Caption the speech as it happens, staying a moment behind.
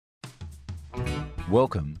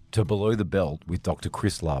Welcome to Below the Belt with Dr.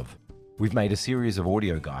 Chris Love. We've made a series of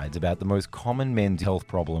audio guides about the most common men's health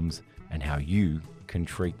problems and how you can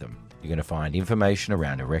treat them. You're going to find information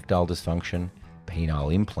around erectile dysfunction,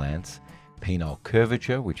 penile implants, penile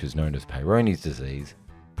curvature, which is known as Peyronie's disease,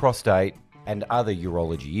 prostate, and other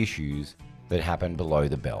urology issues that happen below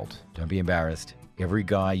the belt. Don't be embarrassed. Every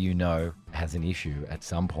guy you know has an issue at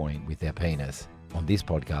some point with their penis. On this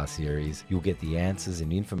podcast series, you'll get the answers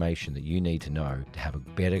and information that you need to know to have a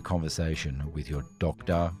better conversation with your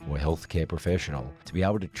doctor or healthcare professional to be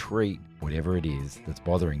able to treat whatever it is that's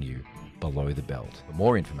bothering you below the belt. For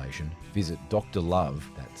more information, visit Dr. Love,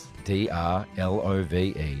 that's drlove.com.au.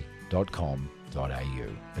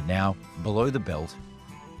 But now, Below the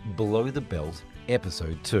Belt,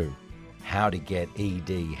 Episode 2, How to Get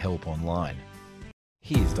ED Help Online.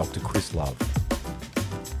 Here's Dr. Chris Love.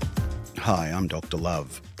 Hi, I'm Dr.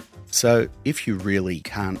 Love. So if you really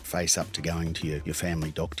can't face up to going to your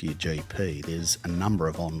family doctor, your GP, there's a number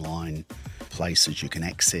of online places you can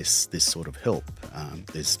access this sort of help.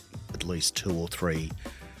 There's at least 2 or 3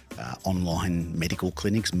 online medical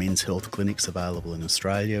clinics, men's health clinics available in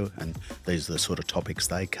Australia, and these are the sort of topics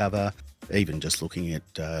they cover. Even just looking at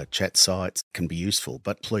chat sites can be useful,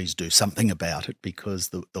 but please do something about it, because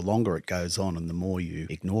the longer it goes on and the more you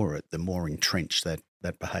ignore it, the more entrenched that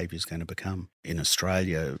behaviour is going to become. In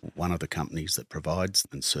Australia, one of the companies that provides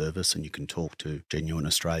and service, and you can talk to genuine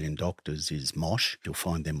Australian doctors, is Mosh. You'll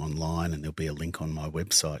find them online and there'll be a link on my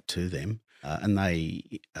website to them. And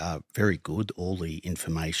they are very good. All the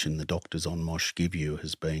information the doctors on Mosh give you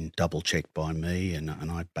has been double-checked by me, and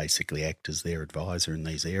I basically act as their advisor in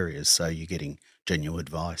these areas. So you're getting genuine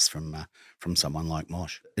advice from someone like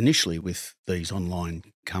Mosh. Initially, with these online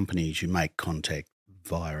companies, you make contact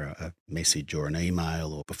via a message or an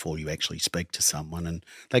email, or before you actually speak to someone, and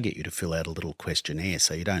they get you to fill out a little questionnaire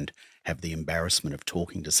so you don't have the embarrassment of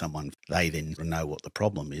talking to someone. They then know what the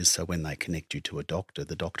problem is, so when they connect you to a doctor,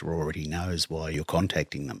 the doctor already knows why you're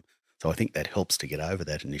contacting them. So I think that helps to get over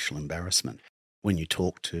that initial embarrassment. When you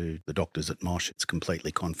talk to the doctors at Mosh, it's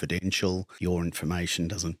completely confidential. Your information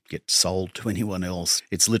doesn't get sold to anyone else.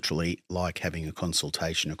 It's literally like having a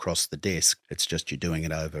consultation across the desk. It's just you're doing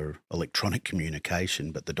it over electronic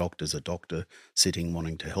communication, but the doctor's a doctor sitting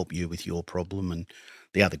wanting to help you with your problem. And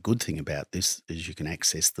the other good thing about this is you can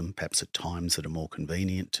access them perhaps at times that are more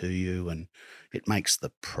convenient to you, and it makes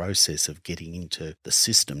the process of getting into the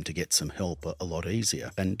system to get some help a lot easier.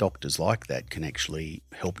 And doctors like that can actually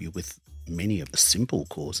help you with many of the simple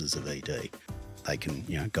causes of ED. They can,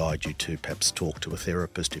 guide you to perhaps talk to a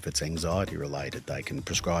therapist if it's anxiety related. They can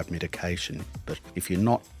prescribe medication. But if you're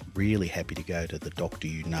not really happy to go to the doctor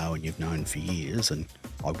you know and you've known for years, and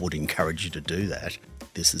I would encourage you to do that,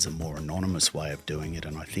 this is a more anonymous way of doing it,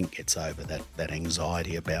 and I think gets over that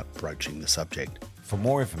anxiety about broaching the subject. For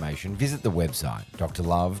more information, visit the website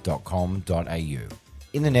drlove.com.au.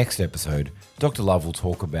 In the next episode, Dr. Love will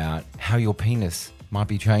talk about how your penis might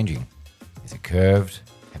be changing. Is it curved?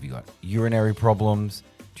 Have you got urinary problems?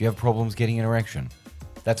 Do you have problems getting an erection?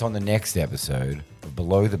 That's on the next episode of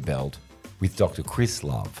Below the Belt with Dr. Chris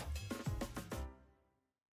Love.